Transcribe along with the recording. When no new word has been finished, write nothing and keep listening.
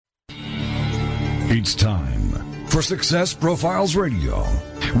It's time for Success Profiles Radio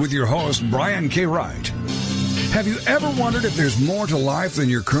with your host, Brian K. Wright. Have you ever wondered if there's more to life than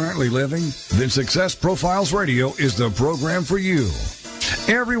you're currently living? Then Success Profiles Radio is the program for you.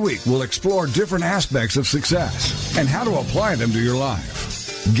 Every week, we'll explore different aspects of success and how to apply them to your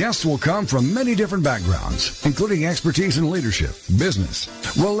life. Guests will come from many different backgrounds, including expertise in leadership, business,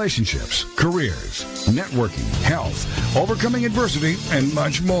 relationships, careers, networking, health, overcoming adversity, and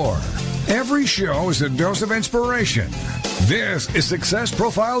much more. Every show is a dose of inspiration. This is Success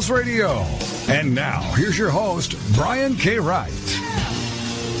Profiles Radio. And now, here's your host, Brian K. Wright.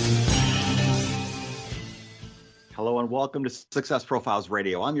 Hello and welcome to Success Profiles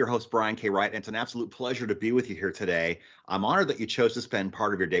Radio. I'm your host, Brian K. Wright, and it's an absolute pleasure to be with you here today. I'm honored that you chose to spend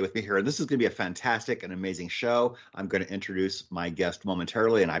part of your day with me here, and this is going to be a fantastic and amazing show. I'm going to introduce my guest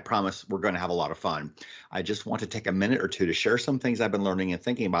momentarily, and I promise we're going to have a lot of fun. I just want to take a minute or two to share some things I've been learning and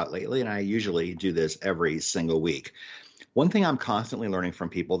thinking about lately, and I usually do this every single week. One thing I'm constantly learning from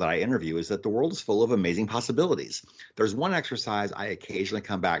people that I interview is that the world is full of amazing possibilities. There's one exercise I occasionally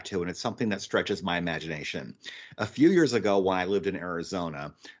come back to, and it's something that stretches my imagination. A few years ago, when I lived in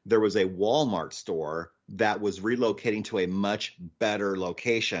Arizona, there was a Walmart store that was relocating to a much better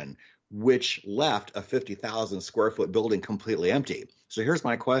location, which left a 50,000 square foot building completely empty. So here's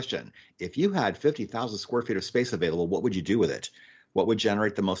my question. If you had 50,000 square feet of space available, what would you do with it? What would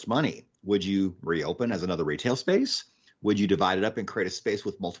generate the most money? Would you reopen as another retail space? Would you divide it up and create a space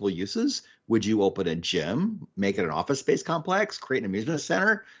with multiple uses? Would you open a gym, make it an office space complex, create an amusement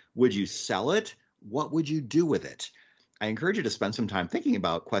center? Would you sell it? What would you do with it? I encourage you to spend some time thinking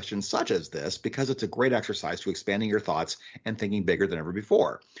about questions such as this because it's a great exercise to expanding your thoughts and thinking bigger than ever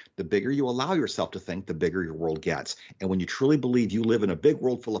before. The bigger you allow yourself to think, the bigger your world gets. And when you truly believe you live in a big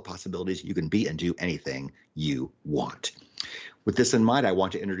world full of possibilities, you can be and do anything you want. With this in mind, I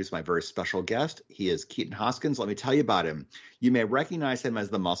want to introduce my very special guest. He is Keaton Hoskins. Let me tell you about him. You may recognize him as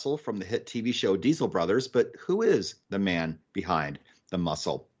the muscle from the hit TV show Diesel Brothers, but who is the man behind the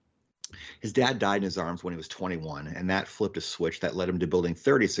muscle? His dad died in his arms when he was 21, and that flipped a switch that led him to building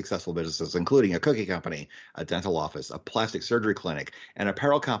 30 successful businesses, including a cookie company, a dental office, a plastic surgery clinic, an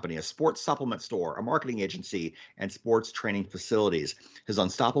apparel company, a sports supplement store, a marketing agency, and sports training facilities. His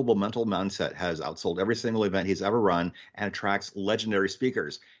unstoppable mental mindset has outsold every single event he's ever run and attracts legendary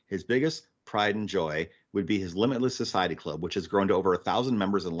speakers. His biggest pride and joy would be his Limitless Society Club, which has grown to over 1,000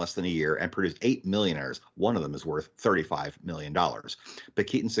 members in less than a year and produced 8 millionaires. One of them is worth $35 million. But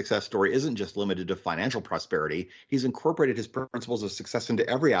Keaton's success story isn't just limited to financial prosperity. He's incorporated his principles of success into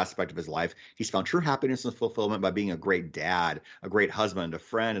every aspect of his life. He's found true happiness and fulfillment by being a great dad, a great husband, a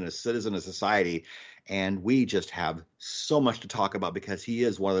friend, and a citizen of society. And we just have so much to talk about because he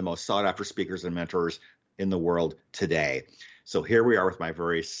is one of the most sought-after speakers and mentors in the world today. So here we are with my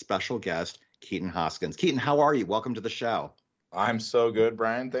very special guest, Keaton Hoskins. Keaton, how are you? Welcome to the show. I'm so good,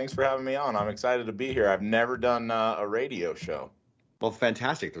 Brian. Thanks for having me on. I'm excited to be here. I've never done a radio show. Well,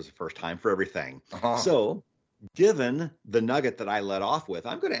 fantastic. There's a first time for everything. So given the nugget that I led off with,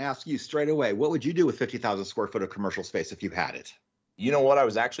 I'm going to ask you straight away, what would you do with 50,000 square foot of commercial space if you had it? You know what? I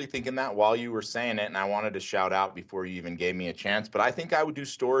was actually thinking that while you were saying it, and I wanted to shout out before you even gave me a chance, but I think I would do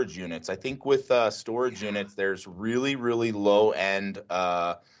storage units. I think with storage units, there's really, really low-end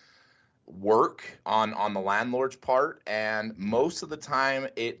work on the landlord's part, and most of the time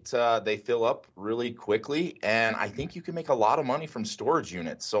they fill up really quickly, and I think you can make a lot of money from storage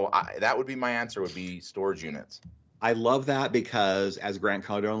units. So that would be my answer, would be storage units. I love that because, as Grant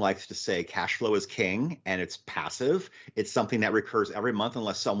Cardone likes to say, cash flow is king, and it's passive. It's something that recurs every month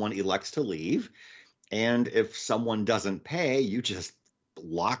unless someone elects to leave. And if someone doesn't pay, you just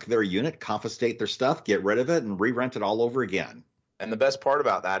lock their unit, confiscate their stuff, get rid of it, and re-rent it all over again. And the best part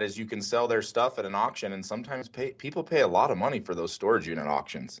about that is you can sell their stuff at an auction, and sometimes people pay a lot of money for those storage unit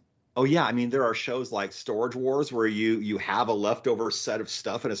auctions. Oh, yeah. I mean, there are shows like Storage Wars where you have a leftover set of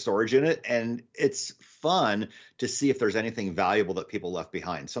stuff in a storage unit, and it's fun to see if there's anything valuable that people left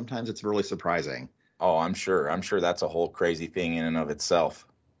behind. Sometimes it's really surprising. Oh, I'm sure that's a whole crazy thing in and of itself.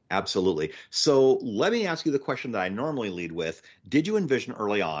 Absolutely. So let me ask you the question that I normally lead with. Did you envision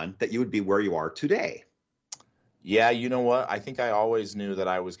early on that you would be where you are today? Yeah, you know what? I think I always knew that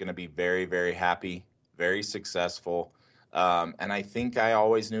I was going to be very, very happy, very successful. And I think I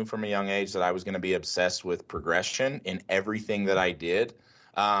always knew from a young age that I was going to be obsessed with progression in everything that I did.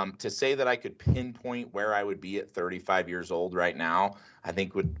 To say that I could pinpoint where I would be at 35 years old right now, I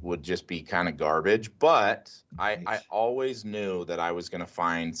think would just be kind of garbage. But I always knew that I was going to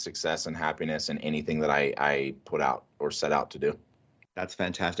find success and happiness in anything that I put out or set out to do. That's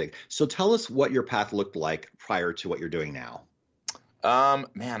fantastic. So tell us what your path looked like prior to what you're doing now.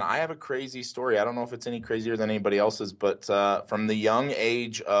 Man, I have a crazy story. I don't know if it's any crazier than anybody else's, but from the young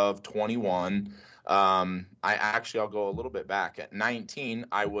age of 21, I'll go a little bit back. At 19,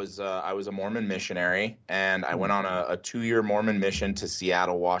 I was a Mormon missionary, and I went on a 2-year Mormon mission to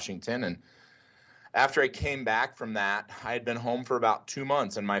Seattle, Washington. And after I came back from that, I had been home for about 2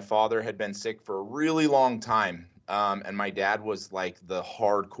 months, and my father had been sick for a really long time. And my dad was like the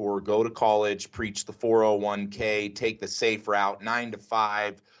hardcore, go to college, preach the 401k, take the safe route, 9 to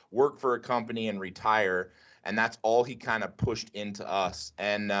 5, work for a company and retire. And that's all he kind of pushed into us.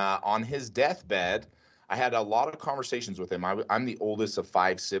 And on his deathbed, I had a lot of conversations with him. I'm the oldest of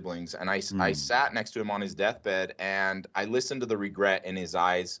 5 siblings, and I sat next to him on his deathbed, and I listened to the regret in his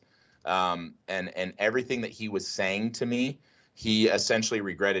eyes, and everything that he was saying to me. He essentially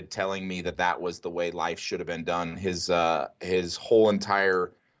regretted telling me that was the way life should have been done. His whole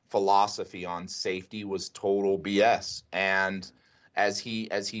entire philosophy on safety was total BS. And as he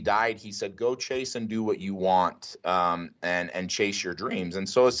died, he said, "Go chase and do what you want, and chase your dreams." And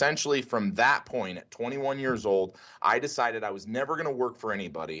so essentially from that point, at 21 years old, I decided I was never going to work for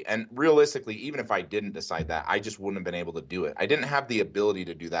anybody. And realistically, even if I didn't decide that, I just wouldn't have been able to do it. I didn't have the ability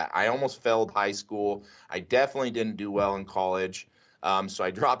to do that. I almost failed high school. I definitely didn't do well in college. So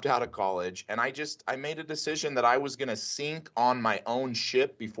I dropped out of college, and I made a decision that I was going to sink on my own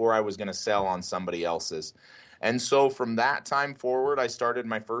ship before I was going to sail on somebody else's. And so from that time forward, I started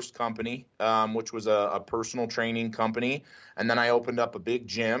my first company, which was a personal training company. And then I opened up a big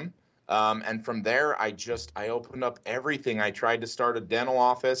gym. And from there, I opened up everything. I tried to start a dental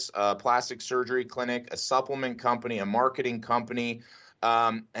office, a plastic surgery clinic, a supplement company, a marketing company.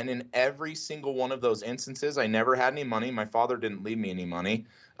 And in every single one of those instances, I never had any money. My father didn't leave me any money.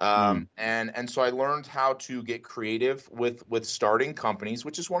 And so I learned how to get creative with starting companies,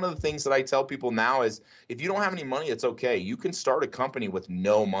 which is one of the things that I tell people now is if you don't have any money, it's okay. You can start a company with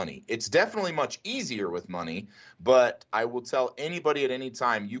no money. It's definitely much easier with money, but I will tell anybody at any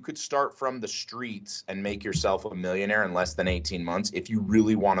time, you could start from the streets and make yourself a millionaire in less than 18 months if you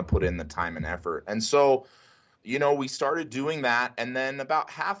really want to put in the time and effort. And so we started doing that. And then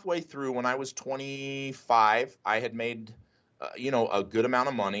about halfway through, when I was 25, I had made, a good amount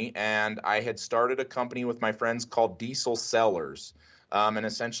of money. And I had started a company with my friends called Diesel Sellers. And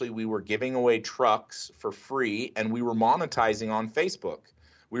essentially we were giving away trucks for free, and we were monetizing on Facebook.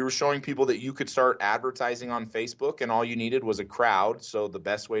 We were showing people that you could start advertising on Facebook, and all you needed was a crowd. So the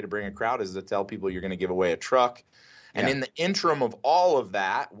best way to bring a crowd is to tell people you're going to give away a truck. And in the interim of all of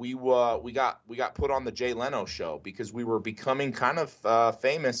that, we got put on the Jay Leno show because we were becoming kind of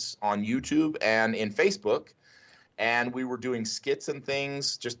famous on YouTube and in Facebook. And we were doing skits and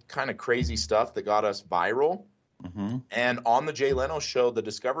things, just kind of crazy stuff that got us viral. Mm-hmm. And on the Jay Leno show, the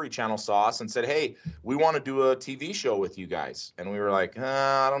Discovery Channel saw us and said, "Hey, we want to do a TV show with you guys." And we were like,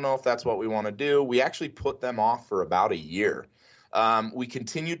 I don't know if that's what we want to do. We actually put them off for about a year. We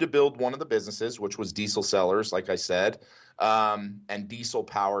continued to build one of the businesses, which was Diesel Sellers, like I said, and Diesel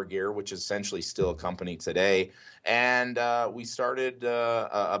Power Gear, which is essentially still a company today. And we started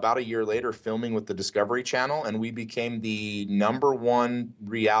about a year later filming with the Discovery Channel, and we became the #1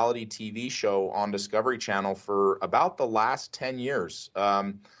 reality TV show on Discovery Channel for about the last 10 years.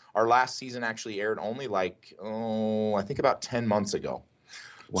 Our last season actually aired only I think about 10 months ago.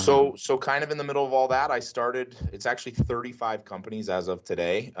 Wow. So kind of in the middle of all that, it's actually 35 companies as of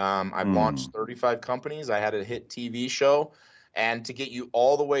today. I've launched 35 companies. I had a hit TV show. And to get you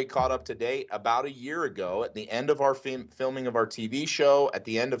all the way caught up to date, about a year ago, at the end of our filming of our TV show, at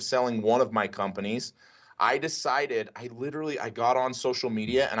the end of selling one of my companies, I decided, I got on social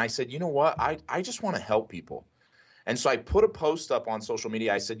media and I said, you know what? I just want to help people. And so I put a post up on social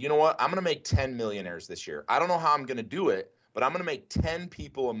media. I said, you know what? I'm going to make 10 millionaires this year. I don't know how I'm going to do it, but I'm going to make 10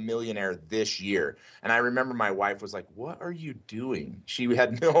 people a millionaire this year. And I remember my wife was like, "What are you doing?" She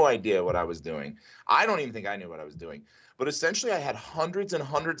had no idea what I was doing. I don't even think I knew what I was doing. But essentially I had hundreds and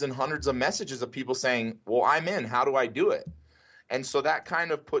hundreds and hundreds of messages of people saying, "Well, I'm in. How do I do it?" And so that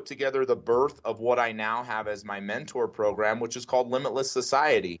kind of put together the birth of what I now have as my mentor program, which is called Limitless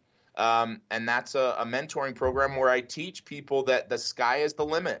Society. And that's a mentoring program where I teach people that the sky is the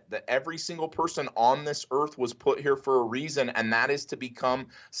limit, that every single person on this earth was put here for a reason, and that is to become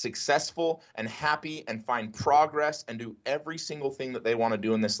successful and happy and find progress and do every single thing that they want to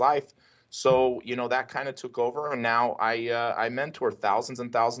do in this life. So, that kind of took over, and now I mentor thousands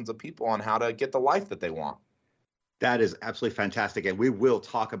and thousands of people on how to get the life that they want. That is absolutely fantastic. And we will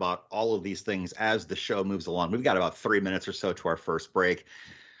talk about all of these things as the show moves along. We've got about 3 minutes or so to our first break.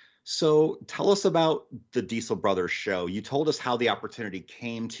 So tell us about the Diesel Brothers show. You told us how the opportunity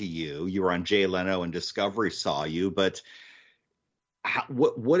came to you. You were on Jay Leno and Discovery saw you, but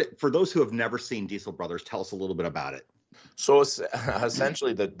What for those who have never seen Diesel Brothers, tell us a little bit about it. So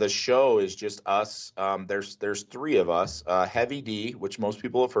essentially, the show is just us. There's three of us: Heavy D, which most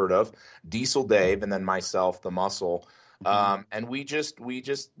people have heard of, Diesel Dave, and then myself, the Muscle. And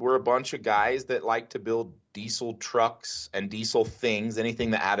we're a bunch of guys that like to build diesel trucks and diesel things,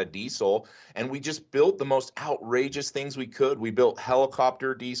 anything that add a diesel. And we just built the most outrageous things we could. We built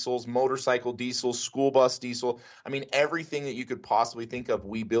helicopter diesels, motorcycle diesels, school bus diesel. I mean, everything that you could possibly think of,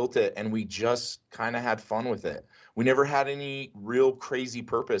 we built it, and we just kind of had fun with it. We never had any real crazy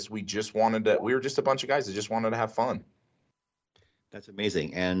purpose. We were just a bunch of guys that just wanted to have fun. That's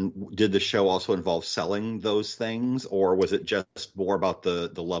amazing. And did the show also involve selling those things, or was it just more about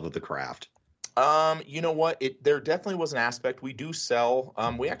the love of the craft? You know what? There definitely was an aspect. We do sell.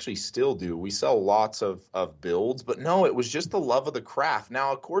 We actually still do. We sell lots of builds, but no, it was just the love of the craft.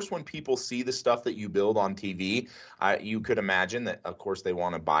 Now, of course, when people see the stuff that you build on TV, you could imagine that, of course, they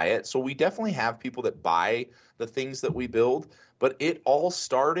want to buy it. So we definitely have people that buy the things that we build, but it all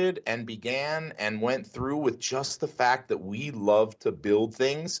started and began and went through with just the fact that we love to build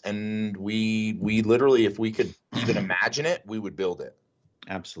things, and we literally, if we could even imagine it, we would build it.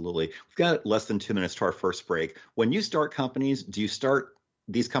 Absolutely. We've got less than 2 minutes to our first break. When you start companies, do you start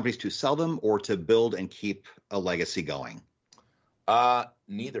these companies to sell them or to build and keep a legacy going?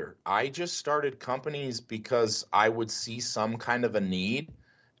 Neither. I just started companies because I would see some kind of a need,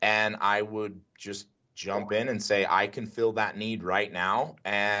 and I would just jump in and say, I can fill that need right now,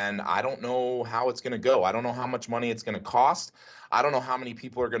 and I don't know how it's going to go. I don't know how much money it's going to cost. I don't know how many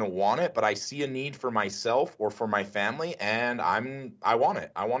people are going to want it, but I see a need for myself or for my family, and I want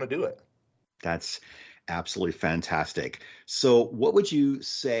it. I want to do it. That's absolutely fantastic. So what would you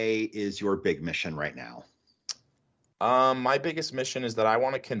say is your big mission right now? My biggest mission is that I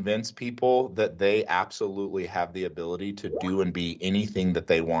want to convince people that they absolutely have the ability to do and be anything that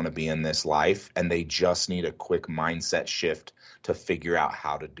they want to be in this life, and they just need a quick mindset shift to figure out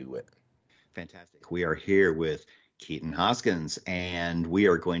how to do it. Fantastic. We are here with Keaton Hoskins, and we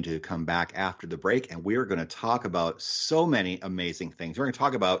are going to come back after the break, and we are going to talk about so many amazing things. We're going to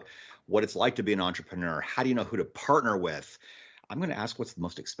talk about what it's like to be an entrepreneur. How do you know who to partner with? I'm going to ask what's the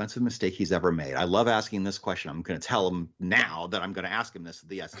most expensive mistake he's ever made. I love asking this question. I'm going to tell him now that I'm going to ask him this.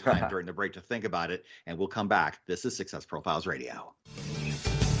 He has time during the break to think about it, and we'll come back. This is Success Profiles Radio.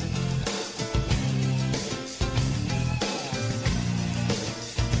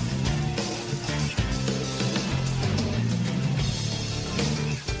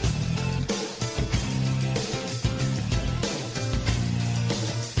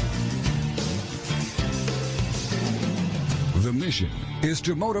 The mission is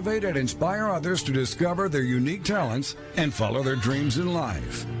to motivate and inspire others to discover their unique talents and follow their dreams in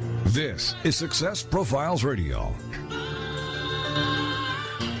life. This is Success Profiles Radio.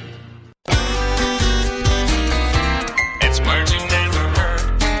 It's words you never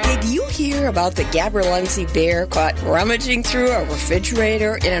heard. Did you hear about the Gaberlunzie bear caught rummaging through a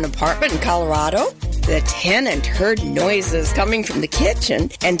refrigerator in an apartment in Colorado? The tenant heard noises coming from the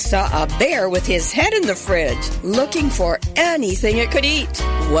kitchen and saw a bear with his head in the fridge, looking for anything it could eat.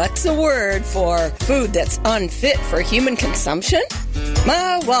 What's a word for food that's unfit for human consumption?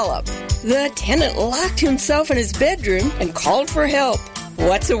 Ma wallop. The tenant locked himself in his bedroom and called for help.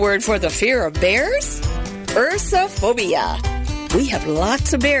 What's a word for the fear of bears? Ursophobia. We have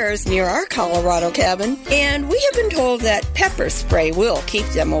lots of bears near our Colorado cabin, and we have been told that pepper spray will keep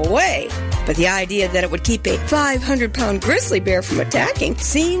them away. But the idea that it would keep a 500-pound grizzly bear from attacking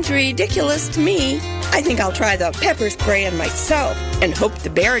seems ridiculous to me. I think I'll try the pepper spray on myself and hope the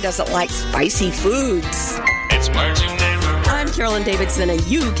bear doesn't like spicy foods. It's words you never heard. I'm Carolyn Davidson, and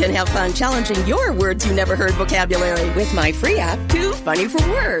you can have fun challenging your words you never heard vocabulary with my free app, Too Funny for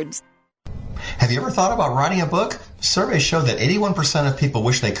Words. Have you ever thought about writing a book? Surveys show that 81% of people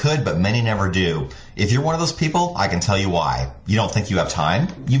wish they could, but many never do. If you're one of those people, I can tell you why. You don't think you have time,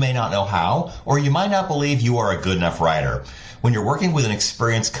 you may not know how, or you might not believe you are a good enough writer. When you're working with an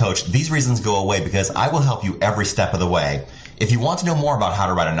experienced coach, these reasons go away because I will help you every step of the way. If you want to know more about how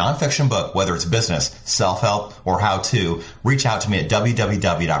to write a nonfiction book, whether it's business, self-help, or how-to, reach out to me at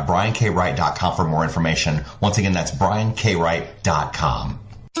www.briankWright.com for more information. Once again, that's briankWright.com.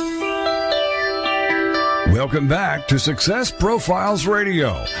 Welcome back to Success Profiles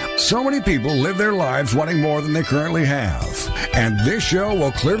Radio. So many people live their lives wanting more than they currently have. And this show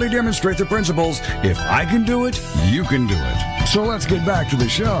will clearly demonstrate the principles, if I can do it, you can do it. So let's get back to the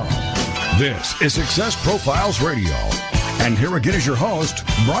show. This is Success Profiles Radio. And here again is your host,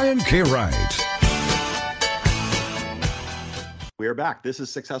 Brian K. Wright. We are back. This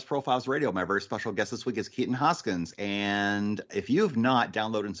is Success Profiles Radio. My very special guest this week is Keaton Hoskins. And if you have not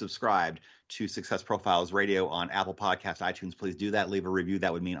downloaded and subscribed to Success Profiles Radio on Apple Podcasts, iTunes, please do that. Leave a review.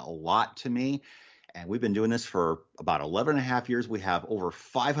 That would mean a lot to me. And we've been doing this for about 11 and a half years. We have over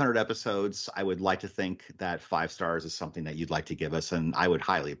 500 episodes. I would like to think that 5 stars is something that you'd like to give us, and I would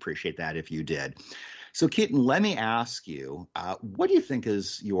highly appreciate that if you did. So, Keaton, let me ask you, what do you think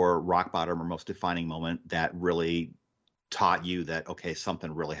is your rock bottom or most defining moment that really taught you that, okay,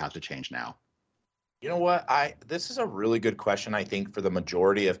 something really has to change now? You know what? This is a really good question, I think, for the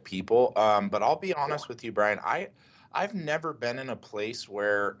majority of people. But I'll be honest with you, Brian. I've never been in a place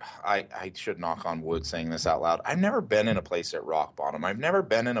where I should knock on wood saying this out loud. I've never been in a place at rock bottom. I've never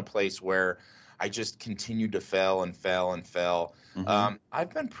been in a place where I just continued to fail and fail and fail. Mm-hmm.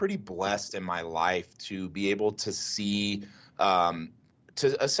 I've been pretty blessed in my life to be able to see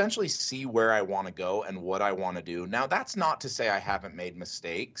to essentially see where I want to go and what I want to do. Now, that's not to say I haven't made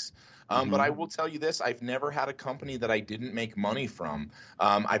mistakes, but I will tell you this. I've never had a company that I didn't make money from.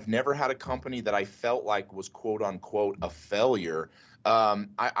 I've never had a company that I felt like was, quote unquote, a failure.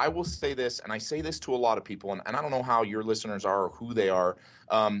 I will say this, and I say this to a lot of people, and I don't know how your listeners are or who they are,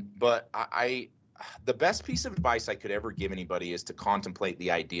 but the best piece of advice I could ever give anybody is to contemplate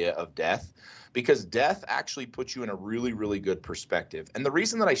the idea of death, because death actually puts you in a really, really good perspective. And the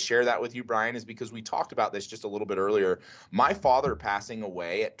reason that I share that with you, Brian, is because we talked about this just a little bit earlier. My father passing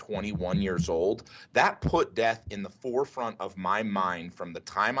away at 21 years old, that put death in the forefront of my mind from the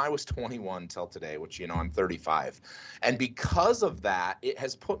time I was 21 till today, which, I'm 35. And because of that, it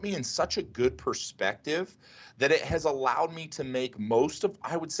has put me in such a good perspective that it has allowed me to make most of,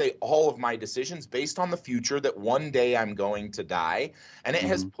 I would say, all of my decisions based on the future, that one day I'm going to die. And it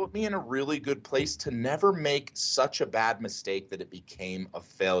has put me in a really good place to never make such a bad mistake that it became a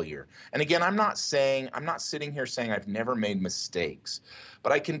failure. And again, I'm not sitting here saying I've never made mistakes,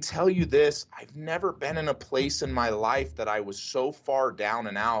 but I can tell you this: I've never been in a place in my life that I was so far down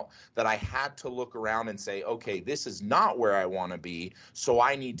and out that I had to look around and say, okay, this is not where I want to be, so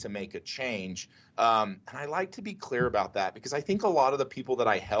I need to make a change. And I like to be clear about that, because I think a lot of the people that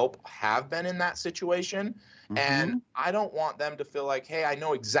I help have been in that situation. And I don't want them to feel like, hey, I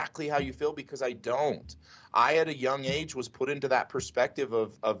know exactly how you feel, because I don't. I, at a young age, was put into that perspective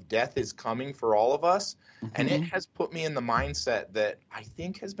of death is coming for all of us. And it has put me in the mindset that I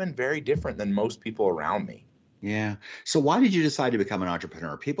think has been very different than most people around me. Yeah. So why did you decide to become an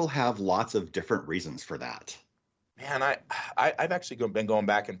entrepreneur? People have lots of different reasons for that. Man, I've actually been going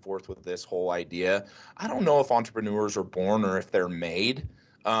back and forth with this whole idea. I don't know if entrepreneurs are born or if they're made.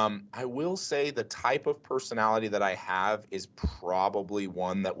 I will say the type of personality that I have is probably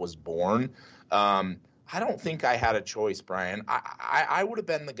one that was born. I don't think I had a choice, Brian. I would have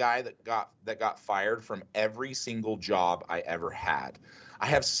been the guy that got fired from every single job I ever had. I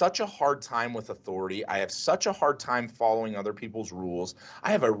have such a hard time with authority. I have such a hard time following other people's rules.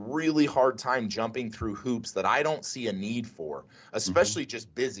 I have a really hard time jumping through hoops that I don't see a need for, especially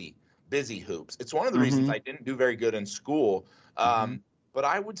just busy hoops. It's one of the reasons I didn't do very good in school. But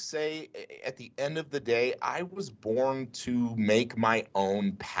I would say at the end of the day, I was born to make my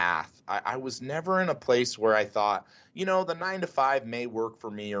own path. I was never in a place where I thought, the 9-to-5 may work for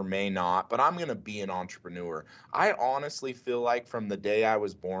me or may not, but I'm going to be an entrepreneur. I honestly feel like from the day I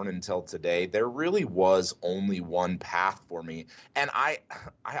was born until today, there really was only one path for me. And I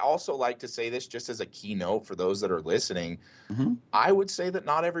also like to say this just as a keynote for those that are listening. I would say that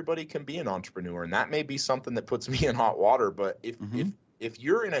not everybody can be an entrepreneur, and that may be something that puts me in hot water. But if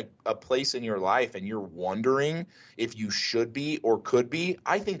you're in a place in your life and you're wondering if you should be or could be,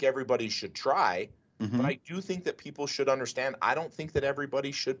 I think everybody should try. But I do think that people should understand, I don't think that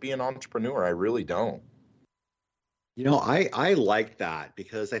everybody should be an entrepreneur. I really don't. I like that,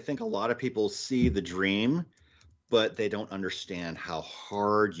 because I think a lot of people see the dream, but they don't understand how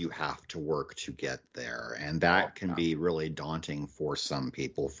hard you have to work to get there. And that can be really daunting for some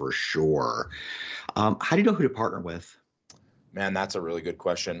people, for sure. How do you know who to partner with? Man, that's a really good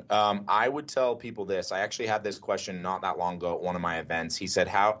question. I would tell people this. I actually had this question not that long ago at one of my events. He said,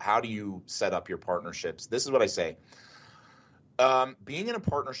 how do you set up your partnerships? This is what I say. Being in a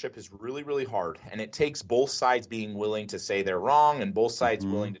partnership is really, really hard, and it takes both sides being willing to say they're wrong and both sides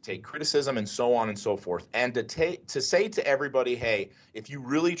willing to take criticism and so on and so forth. And to say to everybody, hey, if you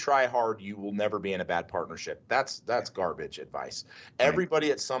really try hard, you will never be in a bad partnership. That's garbage advice. Right.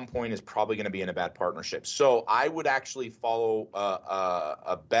 Everybody at some point is probably going to be in a bad partnership. So I would actually follow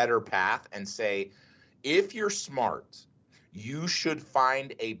a better path and say, if you're smart, you should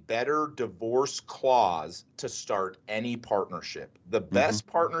find a better divorce clause to start any partnership. The best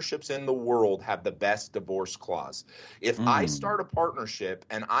partnerships in the world have the best divorce clause. If I start a partnership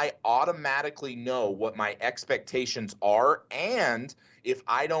and I automatically know what my expectations are, and if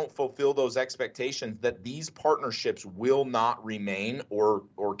I don't fulfill those expectations, that these partnerships will not remain or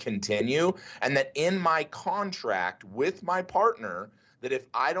continue, and that in my contract with my partner, that if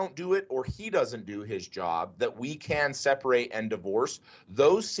I don't do it or he doesn't do his job, that we can separate and divorce.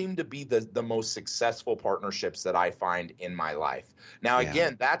 Those seem to be the most successful partnerships that I find in my life. Now,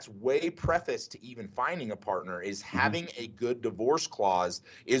 again, that's way prefaced to even finding a partner, is having a good divorce clause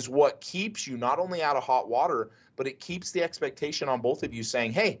is what keeps you not only out of hot water, but it keeps the expectation on both of you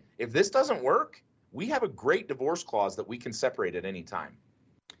saying, hey, if this doesn't work, we have a great divorce clause that we can separate at any time.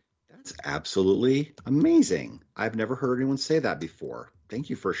 That's absolutely amazing. I've never heard anyone say that before.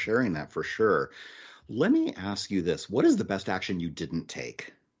 Thank you for sharing that for sure. Let me ask you this. What is the best action you didn't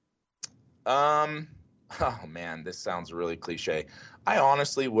take? Oh man, this sounds really cliche. I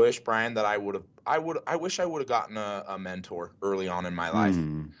honestly wish, Brian, that I wish I would have gotten a mentor early on in my life.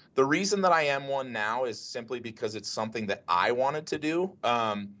 The reason that I am one now is simply because it's something that I wanted to do.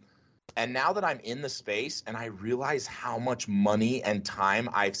 And now that I'm in the space and I realize how much money and time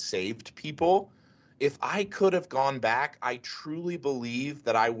I've saved people, if I could have gone back, I truly believe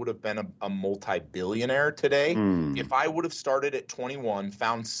that I would have been a multi-billionaire today. If I would have started at 21,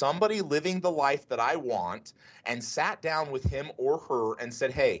 found somebody living the life that I want, and sat down with him or her and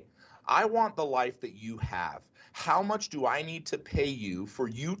said, hey, I want the life that you have. How much do I need to pay you for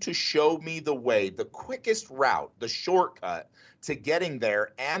you to show me the way, the quickest route, the shortcut to getting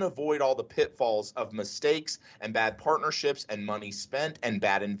there, and avoid all the pitfalls of mistakes and bad partnerships and money spent and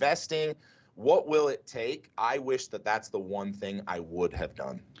bad investing? What will it take? I wish that that's the one thing I would have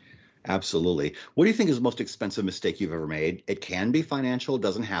done. Absolutely. What do you think is the most expensive mistake you've ever made? It can be financial, it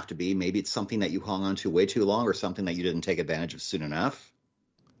doesn't have to be. Maybe it's something that you hung on to way too long, or something that you didn't take advantage of soon enough.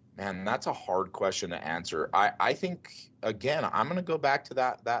 Man, that's a hard question to answer. I think, again, I'm going to go back to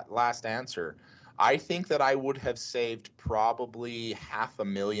that last answer. I think that I would have saved probably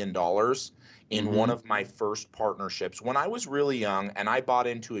 $500,000 in one of my first partnerships when I was really young, and I bought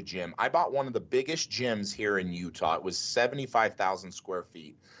into a gym. I bought one of the biggest gyms here in Utah. It was 75,000 square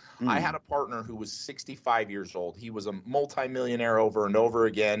feet. I had a partner who was 65 years old. He was a multimillionaire over and over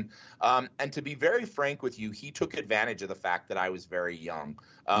again. And to be very frank with you, he took advantage of the fact that I was very young.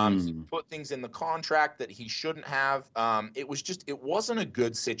 He put things in the contract that he shouldn't have. It wasn't a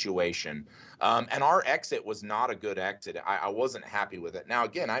good situation. And our exit was not a good exit. I wasn't happy with it. Now,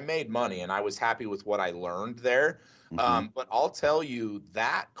 again, I made money and I was happy with what I learned there. But I'll tell you,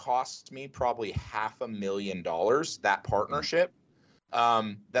 that cost me probably $500,000, that partnership.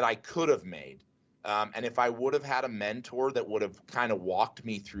 That I could have made. And if I would have had a mentor that would have kind of walked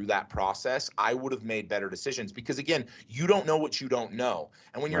me through that process, I would have made better decisions. Because again, you don't know what you don't know.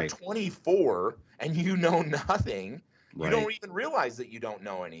 And when you're 24 and you know nothing, you don't even realize that you don't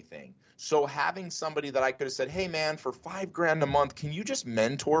know anything. So having somebody that I could have said, hey man, for $5,000 a month, can you just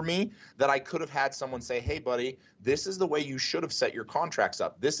mentor me? That I could have had someone say, hey buddy, this is the way you should have set your contracts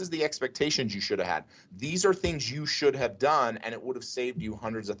up. This is the expectations you should have had. These are things you should have done, and it would have saved you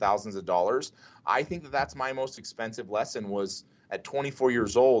hundreds of thousands of dollars. I think that that's my most expensive lesson, was at 24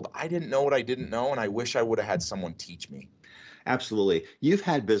 years old, I didn't know what I didn't know, and I wish I would have had someone teach me. Absolutely. You've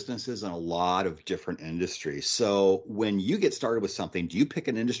had businesses in a lot of different industries. So when you get started with something, do you pick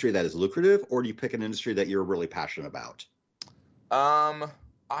an industry that is lucrative, or do you pick an industry that you're really passionate about? I'll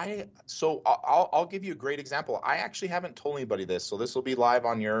give you a great example. I actually haven't told anybody this, so this will be live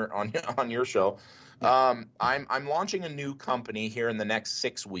on your show. I'm launching a new company here in the next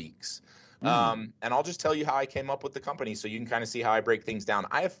 6 weeks. And I'll just tell you how I came up with the company so you can kind of see how I break things down.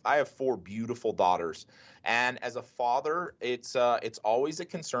 I have 4 beautiful daughters. And as a father, it's always a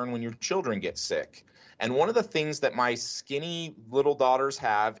concern when your children get sick. And one of the things that my skinny little daughters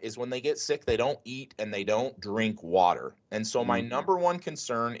have is when they get sick, they don't eat and they don't drink water. And so my number one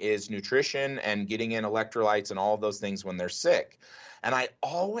concern is nutrition and getting in electrolytes and all of those things when they're sick. And I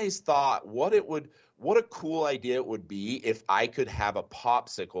always thought what a cool idea it would be if I could have a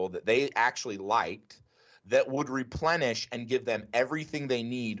popsicle that they actually liked that would replenish and give them everything they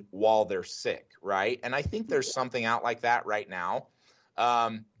need while they're sick, right? And I think there's something out like that right now,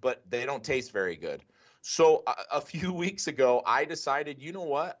 but they don't taste very good. So a few weeks ago, I decided, you know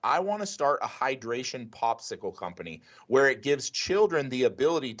what? I want to start a hydration popsicle company where it gives children the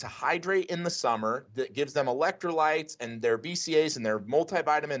ability to hydrate in the summer, that gives them electrolytes and their BCAAs and their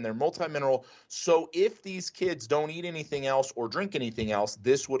multivitamin, their multimineral. So if these kids don't eat anything else or drink anything else,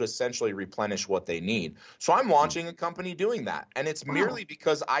 this would essentially replenish what they need. So I'm launching a company doing that. And it's merely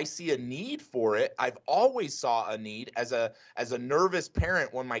because I see a need for it. I've always saw a need as a nervous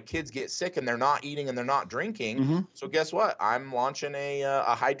parent when my kids get sick and they're not eating and they're not drinking. So guess what? I'm launching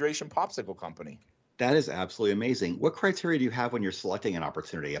a hydration popsicle company. That is absolutely amazing. What criteria do you have when you're selecting an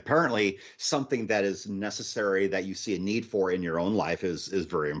opportunity? Apparently, something that is necessary that you see a need for in your own life is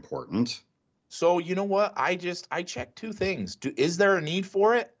very important. So you know what? I check two things. Is there a need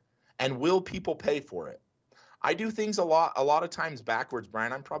for it? And will people pay for it? I do things a lot of times backwards,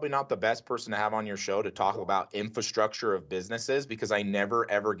 Brian. I'm probably not the best person to have on your show to talk about infrastructure of businesses because I never,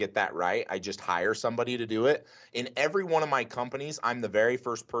 ever get that right. I just hire somebody to do it. In every one of my companies, I'm the very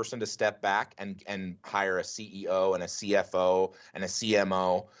first person to step back and hire a CEO and a CFO and a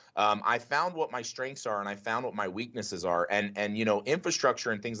CMO. I found what my strengths are and I found what my weaknesses are. And you know,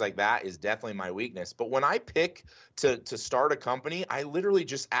 infrastructure and things like that is definitely my weakness. But when I pick to start a company, I literally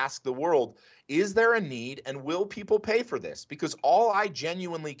just ask the world, is there a need and will people pay for this? Because all I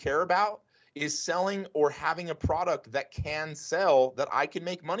genuinely care about is selling or having a product that can sell that I can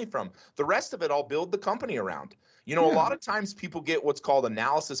make money from. The rest of it, I'll build the company around. You know, a lot of times people get what's called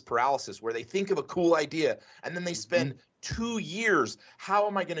analysis paralysis, where they think of a cool idea and then they spend 2 years. How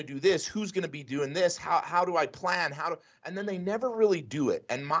am I going to do this? Who's going to be doing this? How do I plan? And then they never really do it.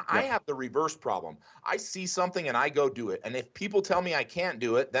 And I have the reverse problem. I see something and I go do it. And if people tell me I can't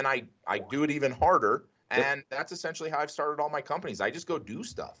do it, then I do it even harder. And that's essentially how I've started all my companies. I just go do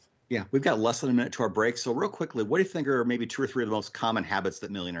stuff. Yeah, we've got less than a minute to our break. So real quickly, what do you think are maybe 2 or 3 of the most common habits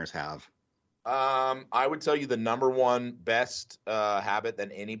that millionaires have? I would tell you the number one best habit that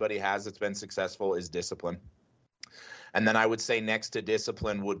anybody has that's been successful is discipline. And then I would say next to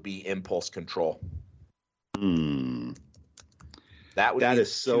discipline would be impulse control. That is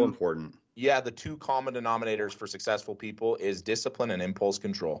so important. Yeah, the 2 common denominators for successful people is discipline and impulse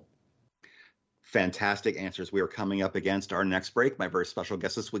control. Fantastic answers. We are coming up against our next break. My very special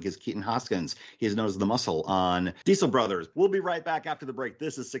guest this week is Keaton Hoskins. He is known as the Muscle on Diesel Brothers. We'll be right back after the break.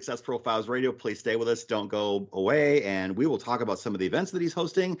 This is Success Profiles Radio. Please stay with us. Don't go away. And we will talk about some of the events that he's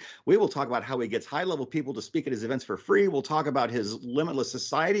hosting. We will talk about how he gets high-level people to speak at his events for free. We'll talk about his limitless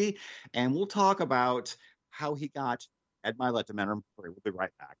society. And we'll talk about how he got Ed Milet to mentor him. We'll be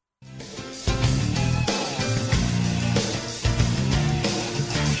right back.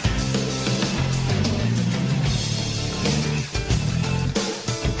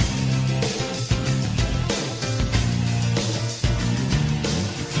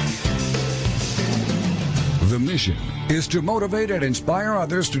 The mission is to motivate and inspire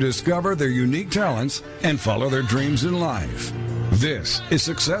others to discover their unique talents and follow their dreams in life. This is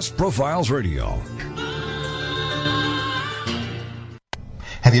Success Profiles Radio.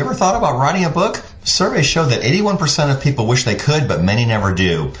 Have you ever thought about writing a book? Surveys show that 81% of people wish they could, but many never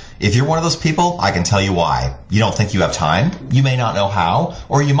do. If you're one of those people, I can tell you why. You don't think you have time, you may not know how,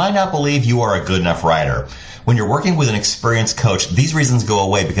 or you might not believe you are a good enough writer. When you're working with an experienced coach, these reasons go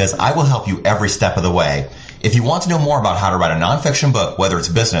away because I will help you every step of the way. If you want to know more about how to write a nonfiction book, whether it's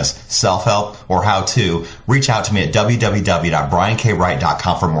business, self-help, or how-to, reach out to me at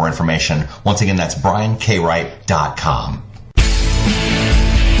www.briankWright.com for more information. Once again, that's briankWright.com.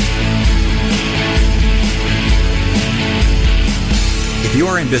 If you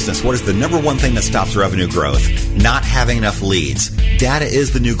are in business, what is the number one thing that stops revenue growth? Not having enough leads. Data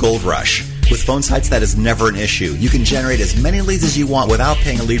is the new gold rush. With phone sites, that is never an issue. You can generate as many leads as you want without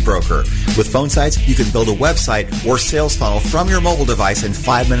paying a lead broker. With phone sites, you can build a website or sales funnel from your mobile device in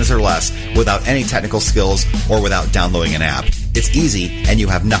 5 minutes or less without any technical skills or without downloading an app. It's easy and you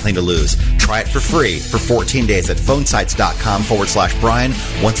have nothing to lose. Try it for free for 14 days at phonesites.com/Brian.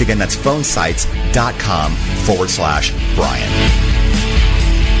 Once again, that's phonesites.com/Brian.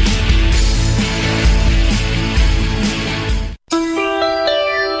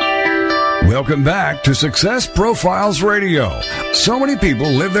 Welcome back to Success Profiles Radio. So many people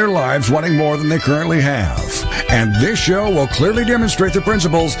live their lives wanting more than they currently have. And this show will clearly demonstrate the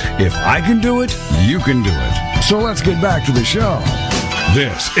principles, if I can do it, you can do it. So let's get back to the show.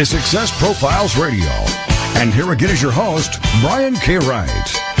 This is Success Profiles Radio. And here again is your host, Brian K.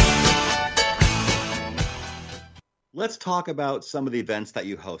 Wright. Let's talk about some of the events that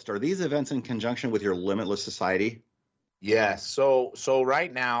you host. Are these events in conjunction with your Limitless Society? Yeah. So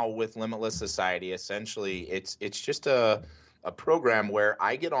right now with Limitless Society, essentially it's just a a program where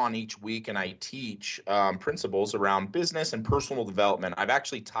I get on each week and I teach principles around business and personal development. I've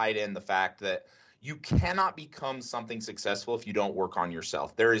actually tied in the fact that you cannot become something successful if you don't work on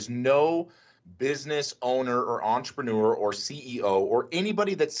yourself. There is no business owner or entrepreneur or CEO or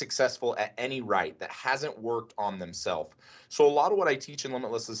anybody that's successful at any rate that hasn't worked on themselves. So a lot of what I teach in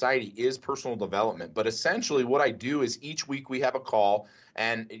Limitless Society is personal development. But essentially what I do is each week we have a call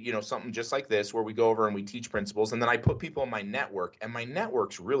and, something just like this where we go over and we teach principles. And then I put people in my network, and my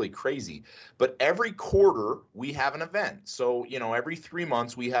network's really crazy. But every quarter we have an event. So, every 3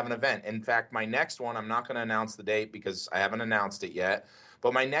 months we have an event. In fact, my next one, I'm not going to announce the date because I haven't announced it yet.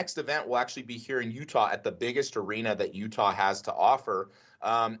 But my next event will actually be here in Utah at the biggest arena that Utah has to offer.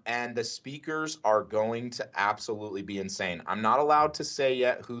 And the speakers are going to absolutely be insane. I'm not allowed to say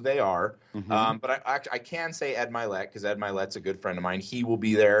yet who they are, but I can say Ed Milet, because Ed Milet's a good friend of mine. He will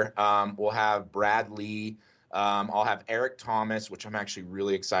be there. We'll have Brad Lee. I'll have Eric Thomas, which I'm actually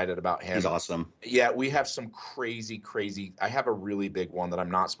really excited about him. He's awesome. Yeah, we have some crazy. I have a really big one that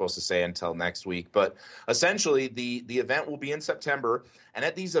I'm not supposed to say until next week. But essentially, the event will be in September. And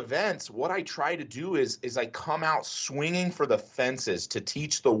at these events, what I try to do is I come out swinging for the fences to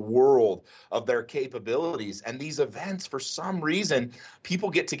teach the world of their capabilities. And these events, for some reason, people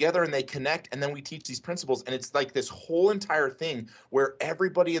get together and they connect, and then we teach these principles. And it's like this whole entire thing where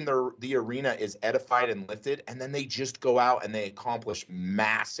everybody in the arena is edified and lifted, and then they just go out and they accomplish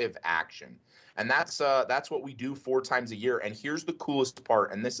massive action. And that's what we do 4 times a year. And here's the coolest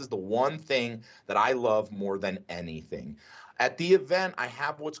part, and this is the one thing that I love more than anything. At the event, I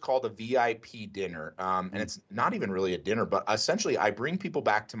have what's called a VIP dinner, and it's not even really a dinner, but essentially I bring people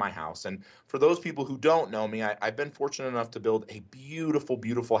back to my house. And for those people who don't know me, I've been fortunate enough to build a beautiful,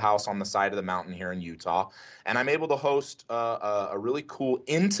 beautiful house on the side of the mountain here in Utah, and I'm able to host a really cool,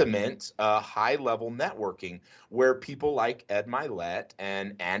 intimate, high-level networking where people like Ed Milet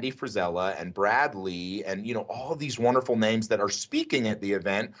and Andy Frisella and Brad Lee and all these wonderful names that are speaking at the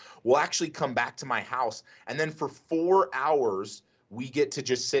event will actually come back to my house, and then for 4 hours we get to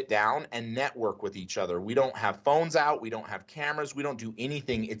just sit down and network with each other. We don't have phones out. We don't have cameras. We don't do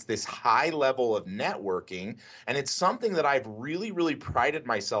anything. It's this high level of networking, and it's something that I've really, really prided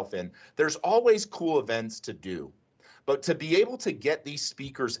myself in. There's always cool events to do, but to be able to get these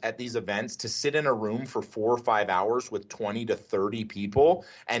speakers at these events to sit in a room for 4 or 5 hours with 20 to 30 people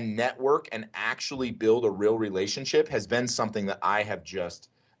and network and actually build a real relationship has been something that I have just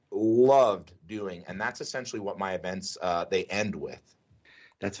loved doing. And that's essentially what my events, they end with.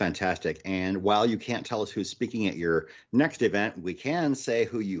 That's fantastic. And while you can't tell us who's speaking at your next event, we can say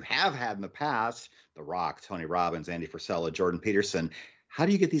who you have had in the past: The Rock, Tony Robbins, Andy Frisella, Jordan Peterson. How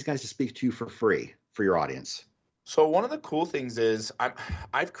do you get these guys to speak to you for free for your audience? So one of the cool things is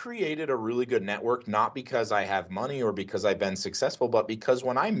I've created a really good network, not because I have money or because I've been successful, but because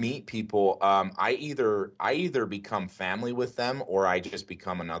when I meet people, I either become family with them or I just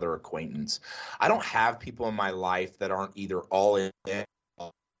become another acquaintance. I don't have people in my life that aren't either all in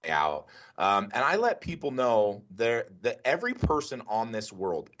or out. And I let people know that every person on this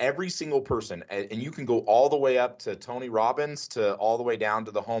world, every single person, and you can go all the way up to Tony Robbins to all the way down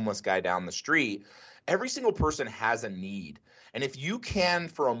to the homeless guy down the street. Every single person has a need. And if you can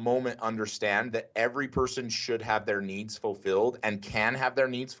for a moment understand that every person should have their needs fulfilled and can have their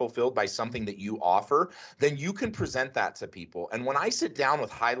needs fulfilled by something that you offer, then you can present that to people. And when I sit down with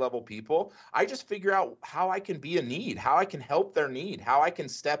high-level people, I just figure out how I can be a need, how I can help their need, how I can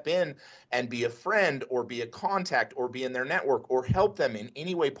step in and be a friend or be a contact or be in their network or help them in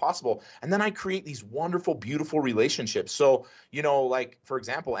any way possible. And then I create these wonderful, beautiful relationships. So, like, for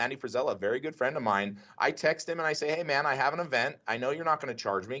example, Andy Frisella, a very good friend of mine, I text him and I say, hey, man, I have an event. I know you're not going to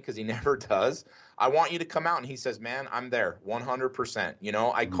charge me because he never does. I want you to come out. And he says, man, I'm there 100%.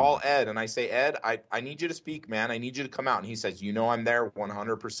 I call Ed and I say, Ed, I need you to speak, man. I need you to come out. And he says, I'm there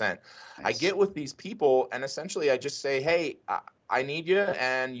 100%. Nice. I get with these people and essentially I just say, hey, I need you.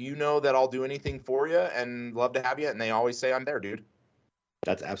 And that I'll do anything for you and love to have you. And they always say, I'm there, dude.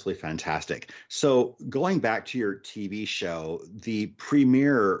 That's absolutely fantastic. So going back to your TV show, the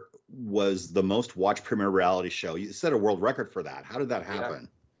premiere was the most watched premiere reality show. You set a world record for that. How did that happen?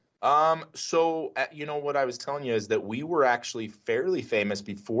 So what I was telling you is that we were actually fairly famous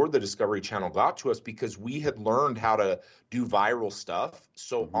before the Discovery Channel got to us because we had learned how to do viral stuff.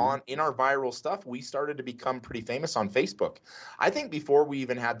 So in our viral stuff, we started to become pretty famous on Facebook. I think before we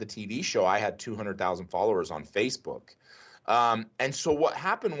even had the TV show, I had 200,000 followers on Facebook. And so what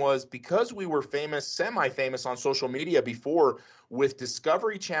happened was because we were famous, semi-famous on social media before, with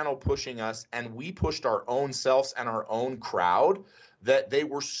Discovery Channel pushing us and we pushed our own selves and our own crowd, that they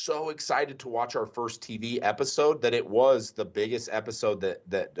were so excited to watch our first TV episode that it was the biggest episode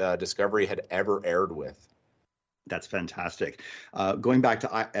that Discovery had ever aired with. That's fantastic. Going back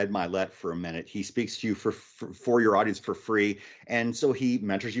to Ed Milet for a minute, he speaks to you for your audience for free, and so he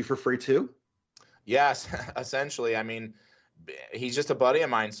mentors you for free too? Yes, essentially. I mean, he's just a buddy of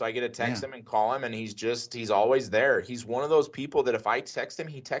mine, so I get to text him and call him, and he's always there. He's one of those people that if I text him,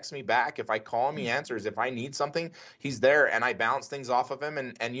 he texts me back. If I call him, he answers. If I need something, he's there, and I bounce things off of him.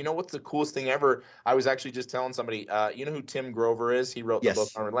 And you know what's the coolest thing ever? I was actually just telling somebody, you know who Tim Grover is? He wrote the book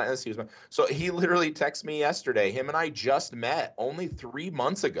on Relentless. So he literally texted me yesterday. Him and I just met only 3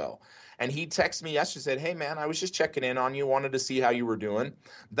 months ago. And he texted me yesterday, said, hey, man, I was just checking in on you, wanted to see how you were doing.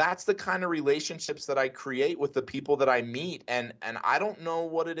 That's the kind of relationships that I create with the people that I meet. And I don't know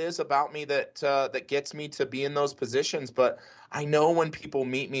what it is about me that gets me to be in those positions, but I know when people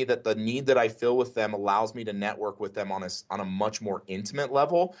meet me that the need that I fill with them allows me to network with them on a much more intimate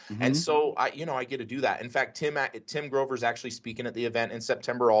level. Mm-hmm. And so I get to do that. In fact, Tim Grover's actually speaking at the event in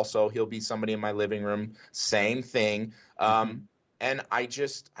September also. He'll be somebody in my living room, same thing. And I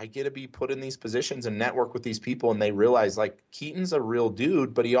get to be put in these positions and network with these people, and they realize, like, Keaton's a real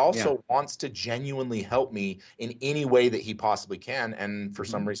dude, but he also wants to genuinely help me in any way that he possibly can. And for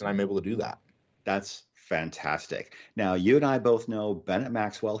some reason, I'm able to do that. That's fantastic. Now, you and I both know Bennett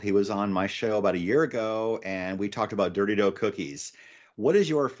Maxwell. He was on my show about a year ago, and we talked about Dirty Dough Cookies. What is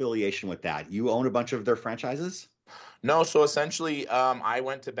your affiliation with that? You own a bunch of their franchises? No, so essentially, I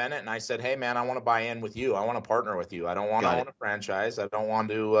went to Bennett and I said, "Hey, man, I want to buy in with you. I want to partner with you. I don't want to own a franchise. I don't want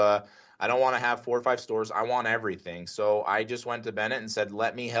to. I don't want to have 4 or 5 stores. I want everything." So I just went to Bennett and said,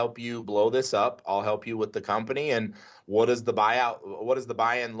 "Let me help you blow this up. I'll help you with the company. And what does the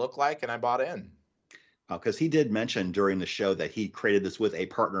buy-in look like?" And I bought in. Because he did mention during the show that he created this with a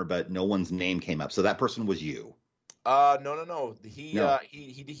partner, but no one's name came up. So that person was you. No.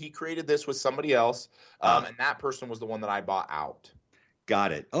 He created this with somebody else, and that person was the one that I bought out.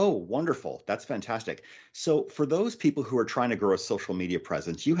 Got it. Oh, wonderful. That's fantastic. So for those people who are trying to grow a social media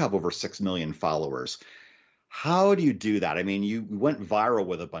presence, you have over 6 million followers. How do you do that? I mean, you went viral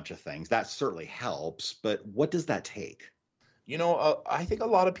with a bunch of things. That certainly helps, but what does that take? You know, I think a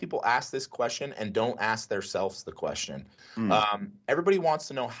lot of people ask this question and don't ask themselves the question. Everybody wants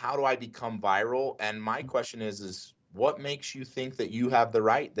to know, how do I become viral? And my question is what makes you think that you have the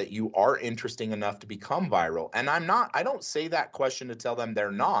right, that you are interesting enough to become viral? And I don't say that question to tell them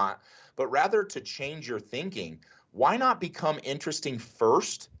they're not, but rather to change your thinking. Why not become interesting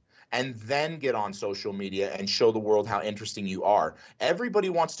first and then get on social media and show the world how interesting you are? Everybody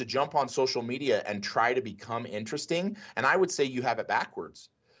wants to jump on social media and try to become interesting, and I would say you have it backwards.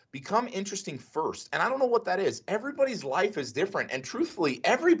 Become interesting first. And I don't know what that is. Everybody's life is different, and truthfully,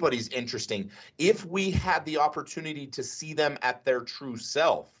 everybody's interesting if we had the opportunity to see them at their true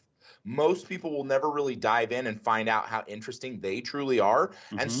self. Most people will never really dive in and find out how interesting they truly are.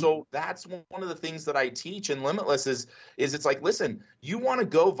 And so that's one of the things that I teach in Limitless is it's like, listen, you want to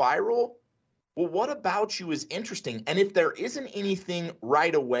go viral? Well, what about you is interesting? And if there isn't anything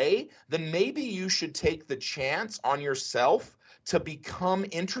right away, then maybe you should take the chance on yourself to become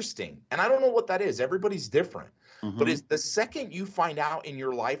interesting. And I don't know what that is. Everybody's different. But it's the second you find out in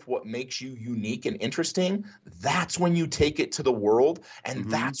your life what makes you unique and interesting, that's when you take it to the world, and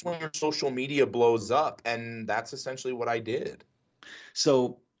that's when your social media blows up. And that's essentially what I did.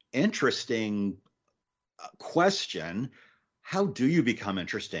 So, interesting question. How do you become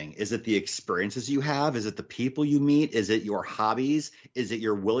interesting? Is it the experiences you have? Is it the people you meet? Is it your hobbies? Is it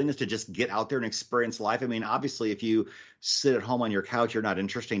your willingness to just get out there and experience life? I mean, obviously, if you sit at home on your couch, you're not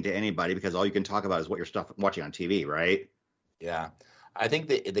interesting to anybody because all you can talk about is what you're watching on TV, right? Yeah. I think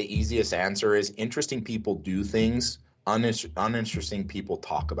the easiest answer is interesting people do things. Uninteresting people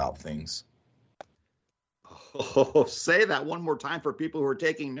talk about things. Oh, say that one more time for people who are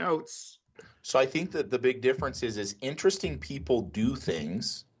taking notes. So I think that the big difference is interesting people do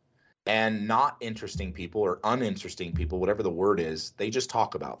things, and not interesting people or uninteresting people, whatever the word is, they just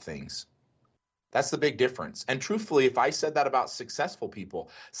talk about things. That's the big difference. And truthfully, if I said that about successful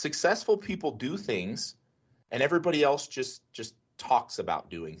people do things, and everybody else just talks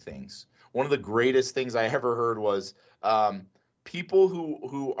about doing things. One of the greatest things I ever heard was people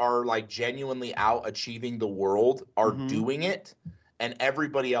who are like genuinely out achieving the world are doing it, and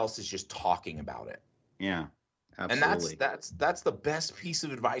everybody else is just talking about it. Yeah, absolutely. And that's the best piece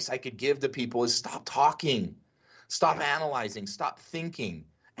of advice I could give to people is stop talking, stop analyzing, stop thinking,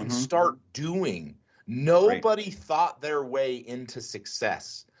 and start doing. Nobody thought their way into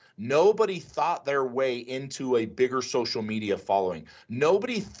success. Nobody thought their way into a bigger social media following.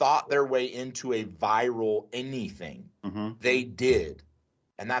 Nobody thought their way into a viral anything. They did.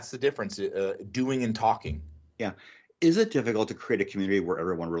 And that's the difference, doing and talking. Yeah. Is it difficult to create a community where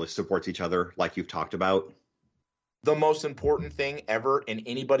everyone really supports each other like you've talked about? The most important thing ever in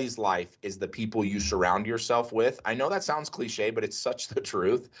anybody's life is the people you surround yourself with. I know that sounds cliche, but it's such the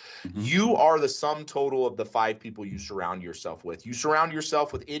truth. You are the sum total of the 5 people you surround yourself with. You surround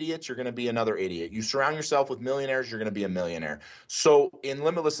yourself with idiots, you're going to be another idiot. You surround yourself with millionaires, you're going to be a millionaire. So in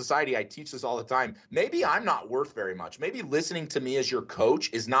Limitless Society, I teach this all the time. Maybe I'm not worth very much. Maybe listening to me as your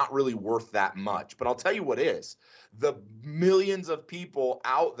coach is not really worth that much. But I'll tell you what is. The millions of people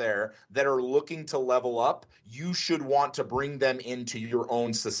out there that are looking to level up, you should want to bring them into your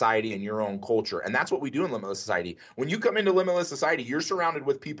own society and your own culture. And that's what we do in Limitless Society. When you come into Limitless Society, you're surrounded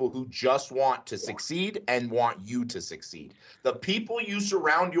with people who just want to succeed and want you to succeed. The people you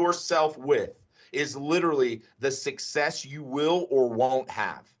surround yourself with is literally the success you will or won't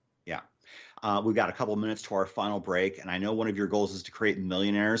have. Yeah. We've got a couple of minutes to our final break, and I know one of your goals is to create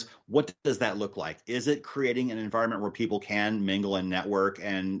millionaires. What does that look like? Is it creating an environment where people can mingle and network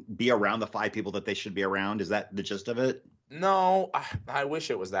and be around the 5 people that they should be around? Is that the gist of it? No, I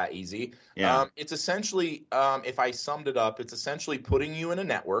wish it was that easy. Yeah. It's essentially, if I summed it up, it's essentially putting you in a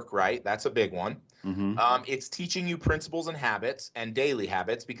network, right? That's a big one. It's teaching you principles and habits and daily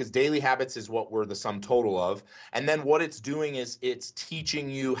habits, because daily habits is what we're the sum total of. And then what it's doing is it's teaching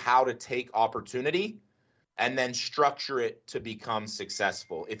you how to take opportunity and then structure it to become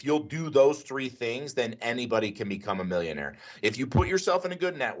successful. If you'll do those 3 things, then anybody can become a millionaire. If you put yourself in a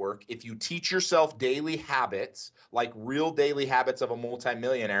good network, if you teach yourself daily habits, like real daily habits of a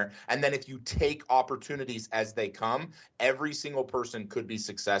multimillionaire, and then if you take opportunities as they come, every single person could be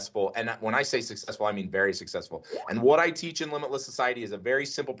successful. And when I say successful, I mean very successful. And what I teach in Limitless Society is a very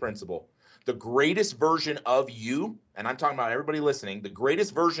simple principle. The greatest version of you, and I'm talking about everybody listening, the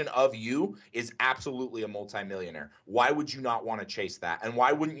greatest version of you is absolutely a multimillionaire. Why would you not want to chase that? And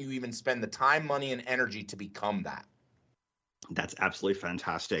why wouldn't you even spend the time, money, and energy to become that? That's absolutely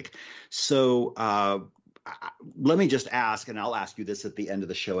fantastic. So let me just ask, and I'll ask you this at the end of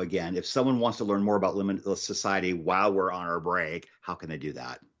the show again. If someone wants to learn more about Limitless Society while we're on our break, how can they do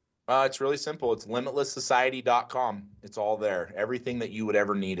that? It's really simple. It's limitlesssociety.com. It's all there. Everything that you would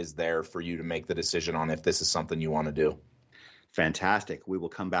ever need is there for you to make the decision on if this is something you want to do. Fantastic. We will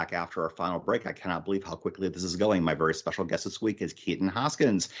come back after our final break. I cannot believe how quickly this is going. My very special guest this week is Keaton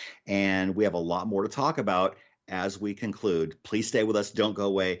Hoskins, and we have a lot more to talk about as we conclude. Please stay with us. Don't go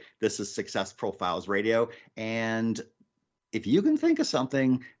away. This is Success Profiles Radio, and if you can think of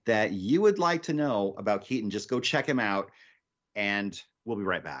something that you would like to know about Keaton, just go check him out, and we'll be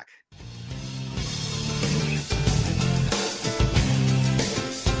right back.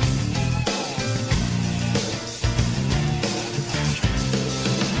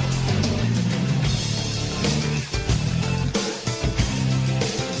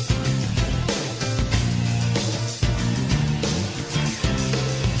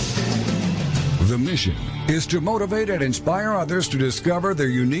 The mission is to motivate and inspire others to discover their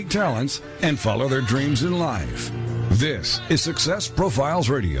unique talents and follow their dreams in life. This is Success Profiles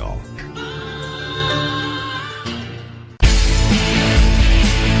Radio.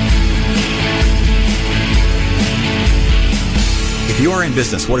 If you are in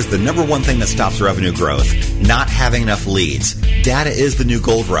business, what is the number one thing that stops revenue growth? Not having enough leads. Data is the new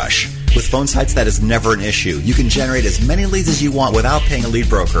gold rush. With phone sites, that is never an issue. You can generate as many leads as you want without paying a lead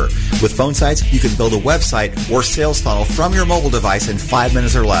broker. With phone sites, you can build a website or sales funnel from your mobile device in 5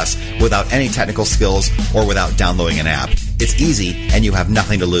 minutes or less without any technical skills or without downloading an app. It's easy and you have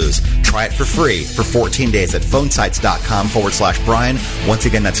nothing to lose. Try it for free for 14 days at phonesites.com/Brian. Once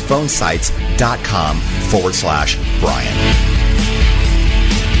again, that's phonesites.com/Brian.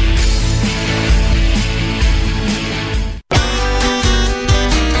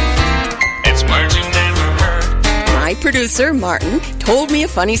 My producer, Martin, told me a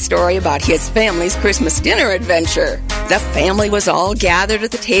funny story about his family's Christmas dinner adventure. The family was all gathered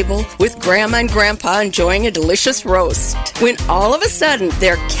at the table with Grandma and Grandpa enjoying a delicious roast, when all of a sudden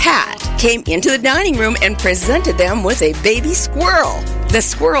their cat came into the dining room and presented them with a baby squirrel. The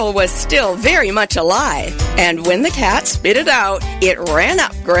squirrel was still very much alive, and when the cat spit it out, it ran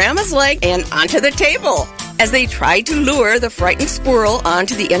up Grandma's leg and onto the table. As they tried to lure the frightened squirrel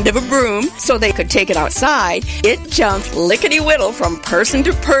onto the end of a broom so they could take it outside, it jumped lickety-whittle from person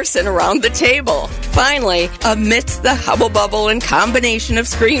to person around the table. Finally, amidst the hubble-bubble and combination of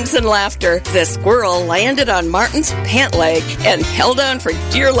screams and laughter, the squirrel landed on Martin's pant leg and held on for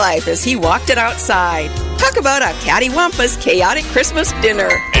dear life as he walked it outside. Talk about a cattywampus chaotic Christmas dinner.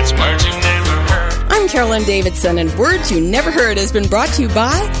 It's words you never heard. I'm Carolyn Davidson, and Words You Never Heard has been brought to you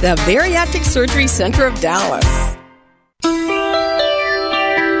by the Bariatric Surgery Center of Dallas.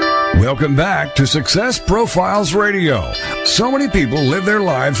 Welcome back to Success Profiles Radio. So many people live their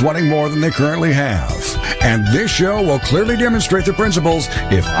lives wanting more than they currently have. And this show will clearly demonstrate the principles,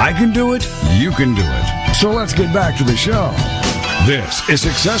 if I can do it, you can do it. So let's get back to the show. This is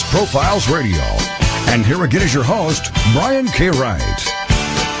Success Profiles Radio. And here again is your host, Brian K. Wright.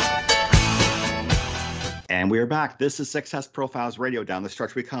 And we are back. This is Success Profiles Radio. Down the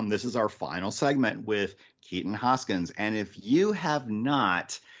stretch we come. This is our final segment with Keaton Hoskins. And if you have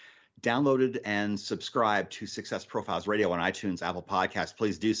not downloaded and subscribed to Success Profiles Radio on iTunes, Apple Podcasts,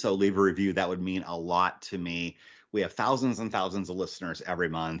 please do so. Leave a review. That would mean a lot to me. We have thousands and thousands of listeners every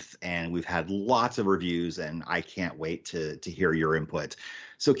month, and we've had lots of reviews, and I can't wait to hear your input.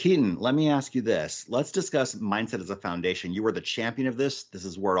 So, Keaton, let me ask you this. Let's discuss mindset as a foundation. You were the champion of this. This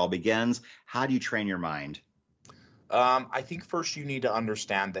is where it all begins. How do you train your mind? I think first you need to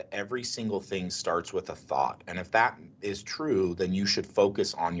understand that every single thing starts with a thought. And if that is true, then you should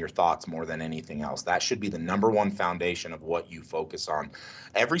focus on your thoughts more than anything else. That should be the number one foundation of what you focus on.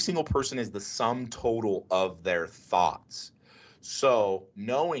 Every single person is the sum total of their thoughts. So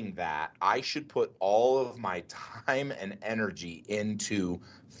knowing that, I should put all of my time and energy into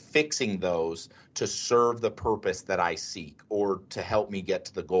fixing those to serve the purpose that I seek or to help me get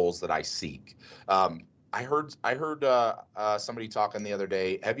to the goals that I seek. I heard somebody talking the other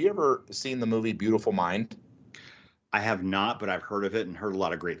day. Have you ever seen the movie Beautiful Mind? I have not, but I've heard of it and heard a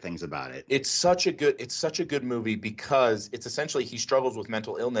lot of great things about it. It's such a good movie because it's essentially he struggles with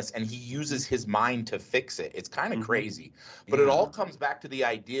mental illness and he uses his mind to fix it. It's kind of crazy, but it all comes back to the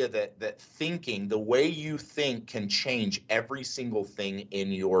idea that thinking, the way you think, can change every single thing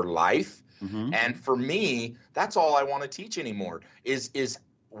in your life. And for me, that's all I want to teach anymore is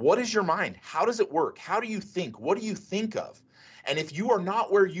what is your mind? How does it work? How do you think? What do you think of? And if you are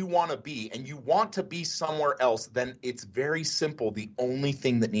not where you want to be and you want to be somewhere else, then it's very simple. The only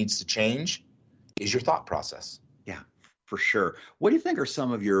thing that needs to change is your thought process. Yeah, for sure. What do you think are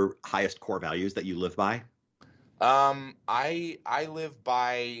some of your highest core values that you live by? I live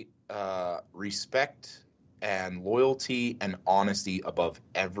by respect and loyalty and honesty above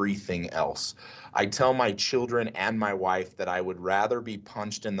everything else. I tell my children and my wife that I would rather be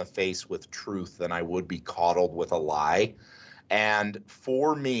punched in the face with truth than I would be coddled with a lie. And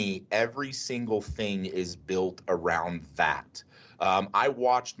for me, every single thing is built around that. I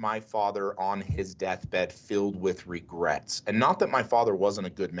watched my father on his deathbed filled with regrets. And not that my father wasn't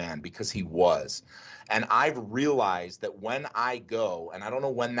a good man, because he was. And I've realized that when I go, and I don't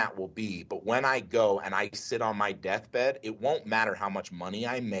know when that will be, but when I go and I sit on my deathbed, it won't matter how much money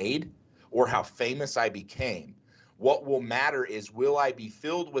I made or how famous I became. What will matter is, will I be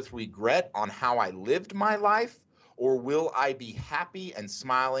filled with regret on how I lived my life? Or will I be happy and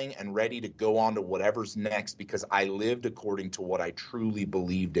smiling and ready to go on to whatever's next because I lived according to what I truly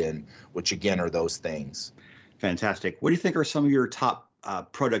believed in, which again are those things. Fantastic. What do you think are some of your top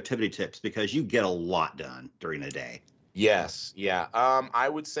productivity tips? Because you get a lot done during the day. Yes. Yeah. I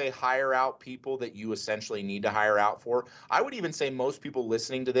would say hire out people that you essentially need to hire out for. I would even say most people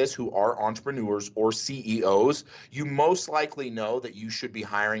listening to this who are entrepreneurs or CEOs, you most likely know that you should be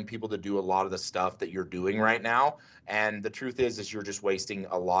hiring people to do a lot of the stuff that you're doing right now. And the truth is you're just wasting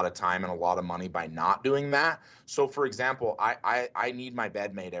a lot of time and a lot of money by not doing that. So, for example, I need my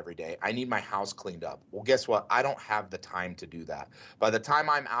bed made every day. I need my house cleaned up. Well, guess what? I don't have the time to do that. By the time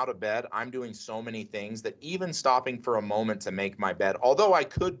I'm out of bed, I'm doing so many things that even stopping for a moment to make my bed, although I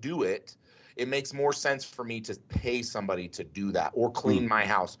could do it, it makes more sense for me to pay somebody to do that or clean my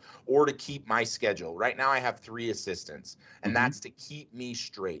house or to keep my schedule. Right now I have 3 assistants, and that's to keep me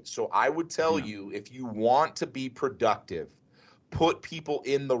straight. So I would tell you, if you want to be productive, put people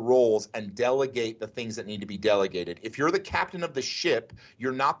in the roles and delegate the things that need to be delegated. If you're the captain of the ship,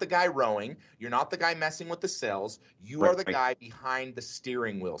 you're not the guy rowing. You're not the guy messing with the sails. You are the guy behind the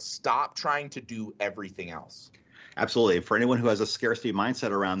steering wheel. Stop trying to do everything else. Absolutely. For anyone who has a scarcity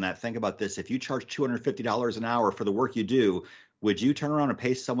mindset around that, think about this. If you charge $250 an hour for the work you do, would you turn around and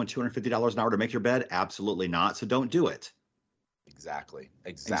pay someone $250 an hour to make your bed? Absolutely not. So don't do it. Exactly.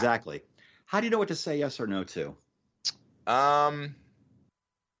 How do you know what to say yes or no to?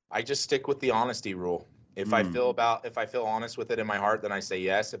 I just stick with the honesty rule. If I feel honest with it in my heart, then I say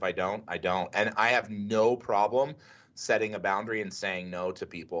yes. If I don't, I don't. And I have no problem setting a boundary and saying no to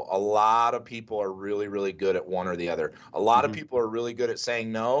people. A lot of people are really, really good at one or the other. A lot of people are really good at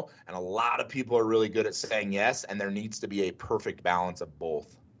saying no, and a lot of people are really good at saying yes, and there needs to be a perfect balance of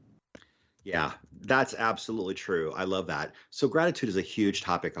both. Yeah, that's absolutely true. I love that. So gratitude is a huge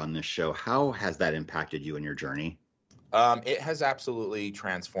topic on this show. How has that impacted you in your journey? It has absolutely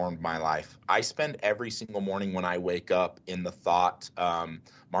transformed my life. I spend every single morning when I wake up in the thought,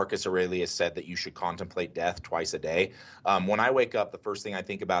 Marcus Aurelius said that you should contemplate death twice a day. When I wake up, the first thing I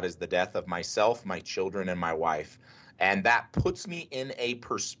think about is the death of myself, my children, and my wife. And that puts me in a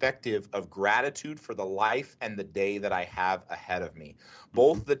perspective of gratitude for the life and the day that I have ahead of me,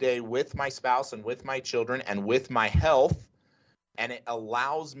 both the day with my spouse and with my children and with my health. And it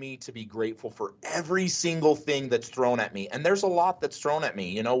allows me to be grateful for every single thing that's thrown at me. And there's a lot that's thrown at me,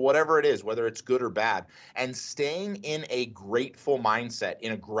 you know, whatever it is, whether it's good or bad. And staying in a grateful mindset,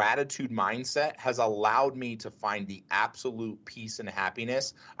 in a gratitude mindset, has allowed me to find the absolute peace and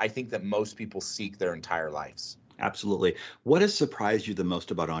happiness I think that most people seek their entire lives. Absolutely. What has surprised you the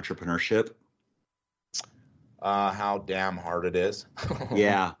most about entrepreneurship? How damn hard it is.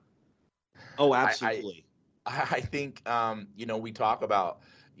 Yeah. Oh, absolutely. I think, you know, we talk about,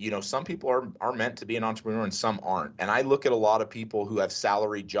 you know, some people are meant to be an entrepreneur and some aren't. And I look at a lot of people who have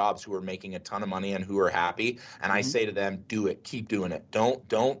salaried jobs who are making a ton of money and who are happy. And I say to them, do it, keep doing it.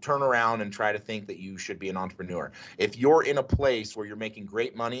 Don't turn around and try to think that you should be an entrepreneur. If you're in a place where you're making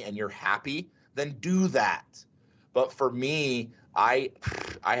great money and you're happy, then do that. But for me, I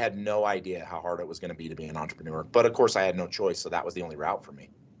had no idea how hard it was going to be an entrepreneur. But of course, I had no choice. So that was the only route for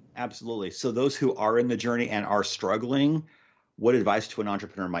me. Absolutely. So those who are in the journey and are struggling, what advice to an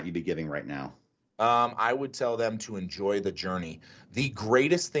entrepreneur might you be giving right now? I would tell them to enjoy the journey. The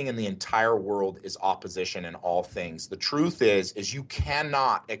greatest thing in the entire world is opposition in all things. The truth is you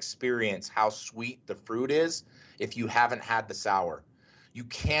cannot experience how sweet the fruit is if you haven't had the sour. You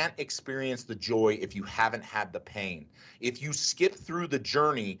can't experience the joy if you haven't had the pain. If you skip through the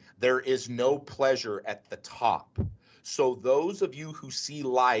journey, there is no pleasure at the top. So those of you who see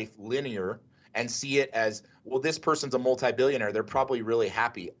life linear and see it as, well, this person's a multi-billionaire, they're probably really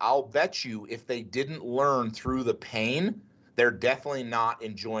happy. I'll bet you if they didn't learn through the pain, they're definitely not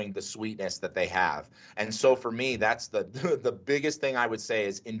enjoying the sweetness that they have. And so for me, that's the biggest thing I would say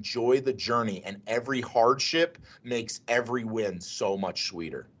is enjoy the journey, and every hardship makes every win so much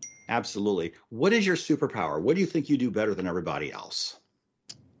sweeter. Absolutely. What is your superpower? What do you think you do better than everybody else?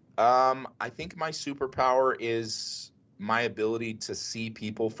 I think my superpower is my ability to see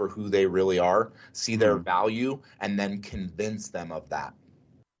people for who they really are, see their value, and then convince them of that.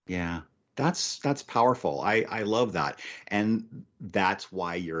 Yeah, that's powerful. I love that. And that's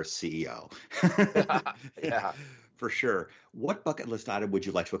why you're a CEO. Yeah, for sure. What bucket list item would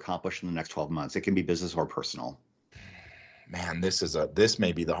you like to accomplish in the next 12 months? It can be business or personal. Man, this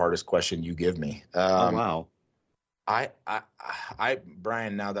may be the hardest question you give me. Oh, wow.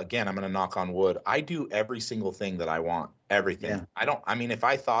 Brian, now that, again, I'm going to knock on wood. I do every single thing that I want, everything. Yeah. If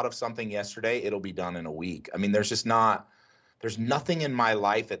I thought of something yesterday, it'll be done in a week. I mean, there's nothing in my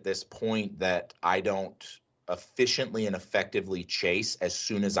life at this point that I don't efficiently and effectively chase as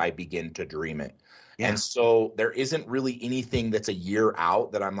soon as I begin to dream it. Yeah. And so there isn't really anything that's a year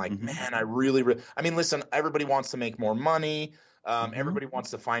out that I'm like, man, I really, listen, everybody wants to make more money. Everybody wants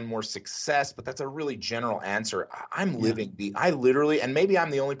to find more success, but that's a really general answer. I'm living I literally, and maybe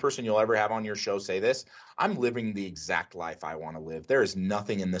I'm the only person you'll ever have on your show say this, I'm living the exact life I want to live. There is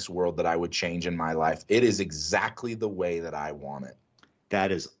nothing in this world that I would change in my life. It is exactly the way that I want it.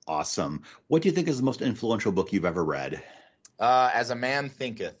 That is awesome. What do you think is the most influential book you've ever read? As a Man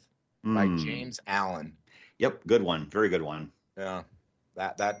Thinketh by James Allen. Yep. Good one. Very good one. Yeah.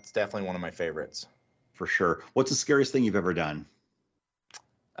 That's definitely one of my favorites. For sure. What's the scariest thing you've ever done?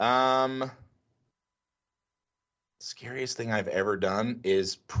 Scariest thing I've ever done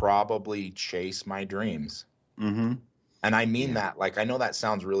is probably chase my dreams. And I mean that, like, I know that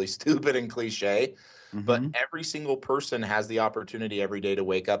sounds really stupid and cliche, but every single person has the opportunity every day to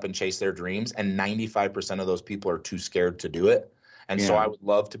wake up and chase their dreams. And 95% of those people are too scared to do it. And so I would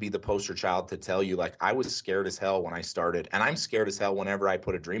love to be the poster child to tell you, like, I was scared as hell when I started, and I'm scared as hell whenever I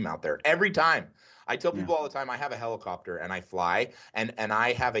put a dream out there. Every time. I tell people all the time, I have a helicopter and I fly, and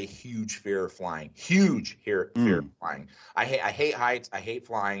I have a huge fear of flying. Huge fear of flying. I hate heights. I hate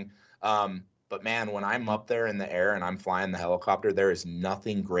flying. But man, when I'm up there in the air and I'm flying the helicopter, there is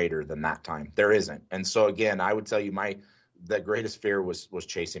nothing greater than that time. There isn't. And so again, I would tell you the greatest fear was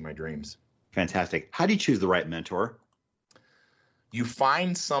chasing my dreams. Fantastic. How do you choose the right mentor? You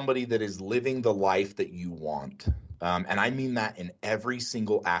find somebody that is living the life that you want. And I mean that in every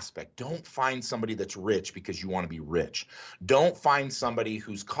single aspect. Don't find somebody that's rich because you want to be rich. Don't find somebody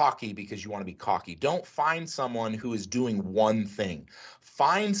who's cocky because you want to be cocky. Don't find someone who is doing one thing.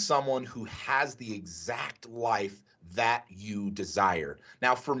 Find someone who has the exact life that you desire.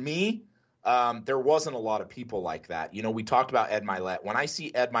 Now, for me, there wasn't a lot of people like that. You know, we talked about Ed Milet. When I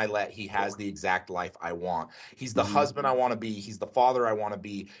see Ed Milet, he has the exact life I want. He's the husband I want to be. He's the father I want to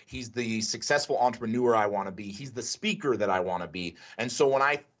be. He's the successful entrepreneur I want to be. He's the speaker that I want to be. And so when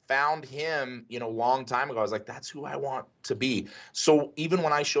I found him, you know, a long time ago, I was like, that's who I want to be. So even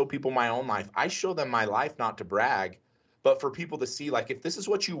when I show people my own life, I show them my life not to brag, but for people to see, like, if this is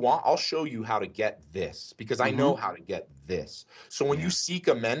what you want, I'll show you how to get this because I know how to get this. So when you seek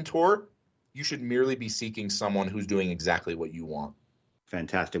a mentor, you should merely be seeking someone who's doing exactly what you want.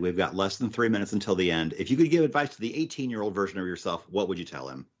 Fantastic. We've got less than 3 minutes until the end. If you could give advice to the 18-year-old version of yourself, what would you tell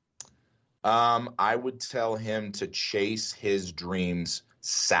him? I would tell him to chase his dreams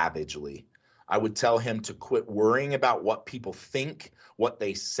savagely. I would tell him to quit worrying about what people think, what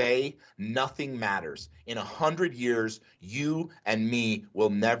they say. Nothing matters. In 100 years, you and me will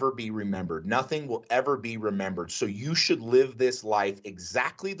never be remembered. Nothing will ever be remembered. So you should live this life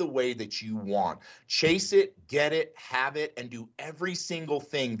exactly the way that you want. Chase it, get it, have it, and do every single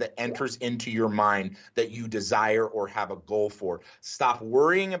thing that enters into your mind that you desire or have a goal for. Stop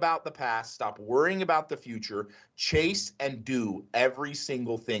worrying about the past. Stop worrying about the future. Chase and do every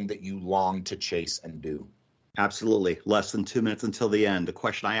single thing that you long to chase and do. Absolutely. Less than 2 minutes until the end. The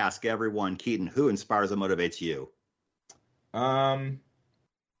question I ask everyone, Keaton, who inspires and motivates you? You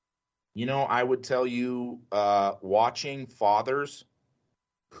know, I would tell you watching fathers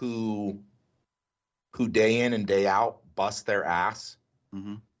who day in and day out bust their ass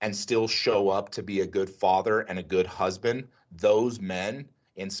and still show up to be a good father and a good husband. Those men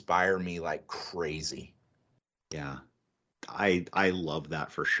inspire me like crazy. Yeah. I love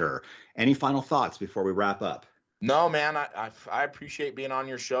that for sure. Any final thoughts before we wrap up? No, man, I appreciate being on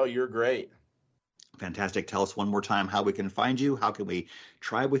your show. You're great. Fantastic. Tell us one more time how we can find you. How can we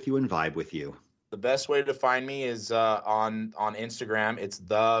try with you and vibe with you? The best way to find me is on Instagram. It's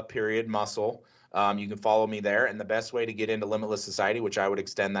 _muscle. You can follow me there. And the best way to get into Limitless Society, which I would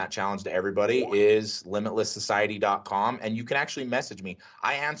extend that challenge to everybody, is limitlesssociety.com. And you can actually message me.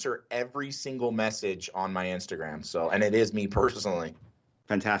 I answer every single message on my Instagram. And it is me personally.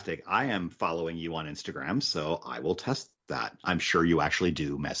 Fantastic. I am following you on Instagram, so I will test that. I'm sure you actually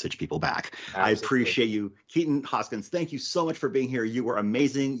do message people back. Absolutely. I appreciate you. Keaton Hoskins, thank you so much for being here. You were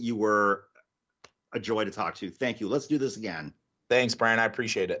amazing. You were a joy to talk to. Thank you. Let's do this again. Thanks, Brian. I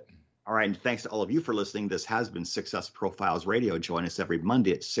appreciate it. All right, and thanks to all of you for listening. This has been Success Profiles Radio. Join us every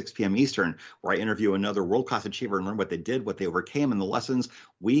Monday at 6 p.m. Eastern, where I interview another world-class achiever and learn what they did, what they overcame, and the lessons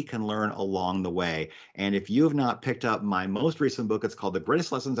we can learn along the way. And if you have not picked up my most recent book, it's called The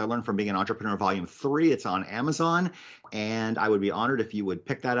Greatest Lessons I Learned from Being an Entrepreneur, Volume 3. It's on Amazon, and I would be honored if you would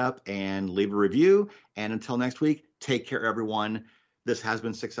pick that up and leave a review. And until next week, take care, everyone. This has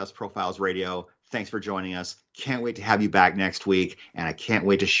been Success Profiles Radio. Thanks for joining us. Can't wait to have you back next week, and I can't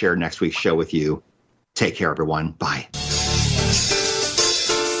wait to share next week's show with you. Take care, everyone. Bye.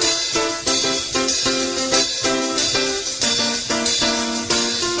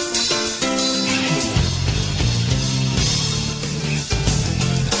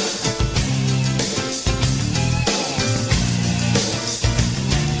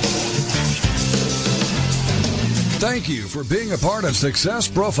 Thank you for being a part of Success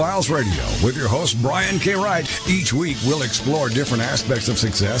Profiles Radio with your host, Brian K. Wright. Each week, we'll explore different aspects of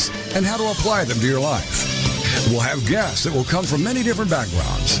success and how to apply them to your life. We'll have guests that will come from many different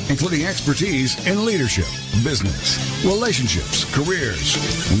backgrounds, including expertise in leadership, business, relationships, careers,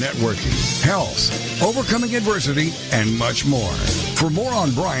 networking, health, overcoming adversity, and much more. For more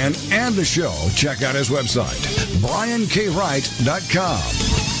on Brian and the show, check out his website, briankwright.com.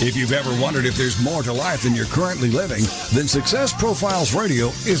 If you've ever wondered if there's more to life than you're currently living, then Success Profiles Radio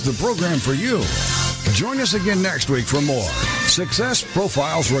is the program for you. Join us again next week for more Success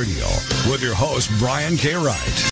Profiles Radio with your host, Brian K. Wright.